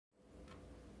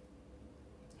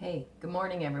Hey, good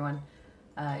morning, everyone.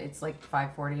 It's like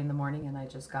 5:40 in the morning, and I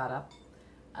just got up.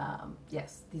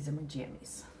 Yes, these are my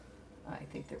jammies. I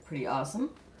think they're pretty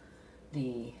awesome.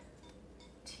 The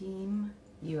Team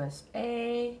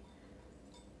USA.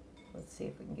 Let's see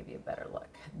if we can give you a better look.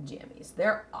 Jammies.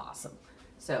 They're awesome.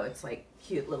 So it's like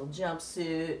cute little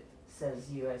jumpsuit.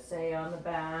 Says USA on the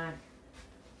back.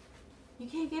 You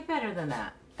can't get better than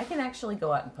that. I can actually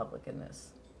go out in public in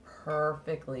this.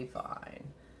 Perfectly fine.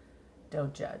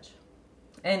 Don't judge.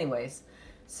 Anyways,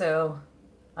 so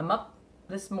I'm up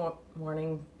this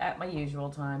morning at my usual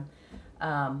time.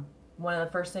 One of the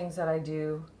first things that I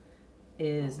do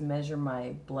is measure my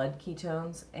blood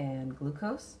ketones and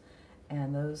glucose,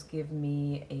 and those give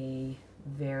me a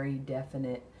very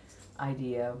definite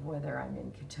idea of whether I'm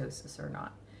in ketosis or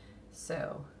not.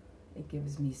 So it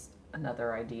gives me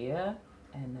another idea,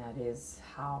 and that is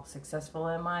how successful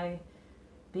am I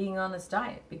being on this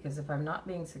diet, because if I'm not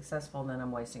being successful, then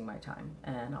I'm wasting my time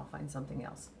and I'll find something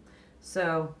else.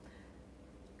 So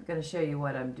I'm going to show you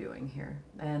what I'm doing here,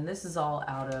 and this is all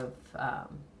out of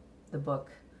the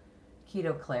book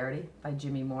Keto Clarity by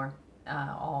Jimmy Moore.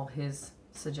 All his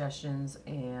suggestions,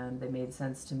 and they made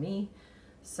sense to me,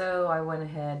 so I went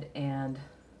ahead and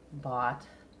bought.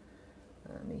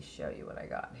 Let me show you what I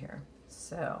got here.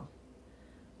 So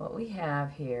what we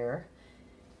have here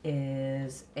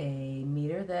is a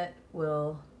meter that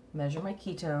will measure my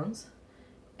ketones,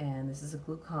 and this is a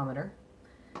glucometer.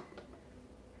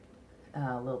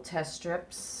 Little test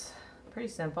strips, pretty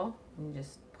simple. You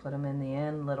just put them in the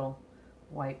end. Little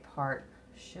white part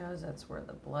shows that's where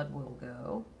the blood will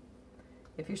go.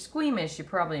 If you're squeamish, you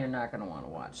probably are not going to want to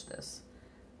watch this.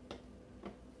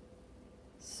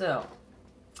 So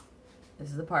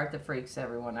this is the part that freaks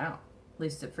everyone out. At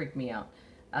least it freaked me out.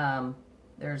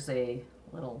 There's a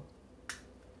little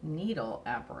needle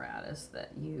apparatus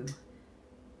that you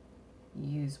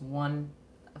use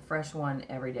a fresh one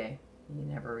every day. You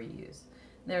never reuse.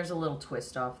 There's a little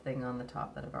twist off thing on the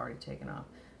top that I've already taken off,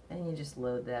 and you just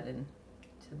load that into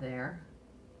there.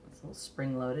 It's a little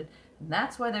spring loaded, and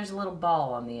that's why there's a little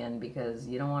ball on the end, because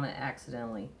you don't want to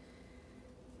accidentally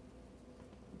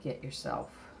get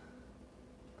yourself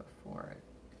before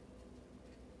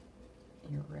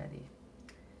you're ready.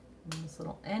 And this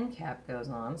little end cap goes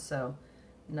on, so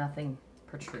nothing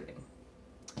protruding.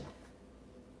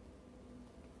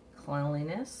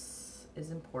 Cleanliness is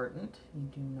important. You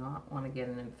do not want to get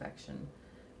an infection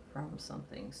from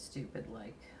something stupid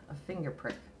like a finger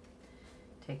prick.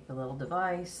 Take the little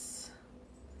device.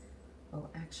 Oh,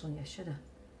 actually, I should have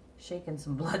shaken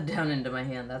some blood down into my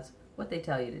hand. That's what they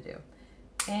tell you to do.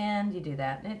 And you do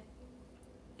that, and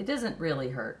it doesn't really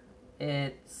hurt.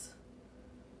 It's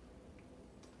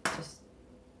just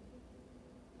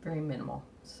very minimal,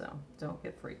 so don't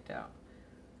get freaked out.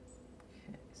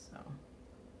 Okay, so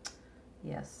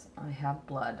yes, I have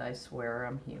blood. I swear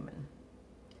I'm human.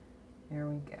 Here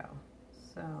we go.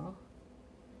 So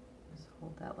just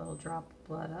hold that little drop of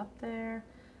blood up there.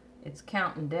 It's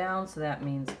counting down, so that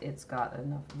means it's got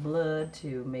enough blood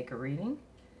to make a reading.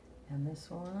 And this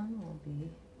one will be,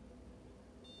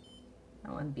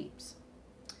 that one beeps.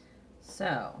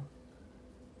 So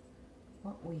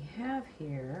what we have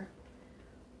here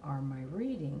are my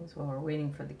readings. Well, we're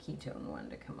waiting for the ketone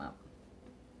one to come up.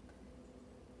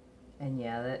 And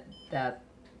yeah, that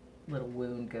little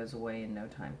wound goes away in no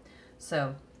time.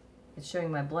 So it's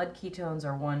showing my blood ketones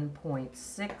are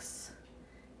 1.6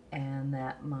 and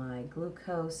that my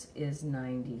glucose is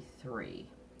 93.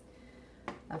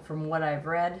 From what I've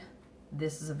read,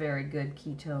 this is a very good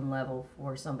ketone level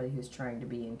for somebody who's trying to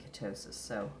be in ketosis,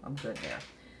 so I'm good there.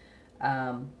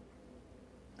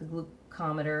 The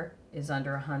glucometer is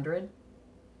under 100.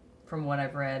 From what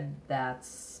I've read,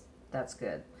 that's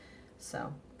good.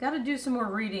 So got to do some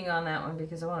more reading on that one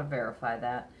because I want to verify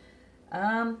that.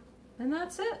 And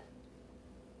that's it.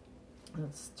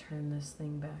 Let's turn this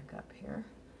thing back up here.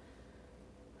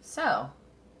 So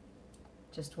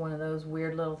just one of those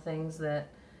weird little things that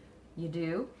you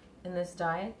do in this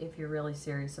diet if you're really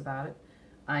serious about it.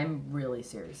 I'm really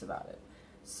serious about it.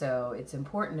 So it's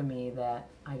important to me that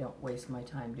I don't waste my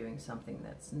time doing something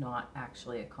that's not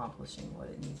actually accomplishing what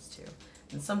it needs to.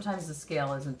 And sometimes the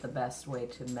scale isn't the best way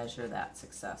to measure that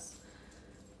success.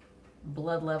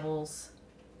 Blood levels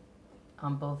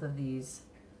on both of these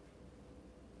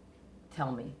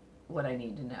tell me what I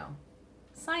need to know.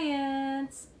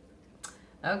 Science!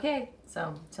 Okay,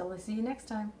 so till I see you next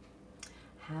time,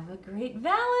 have a great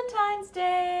Valentine's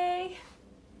Day!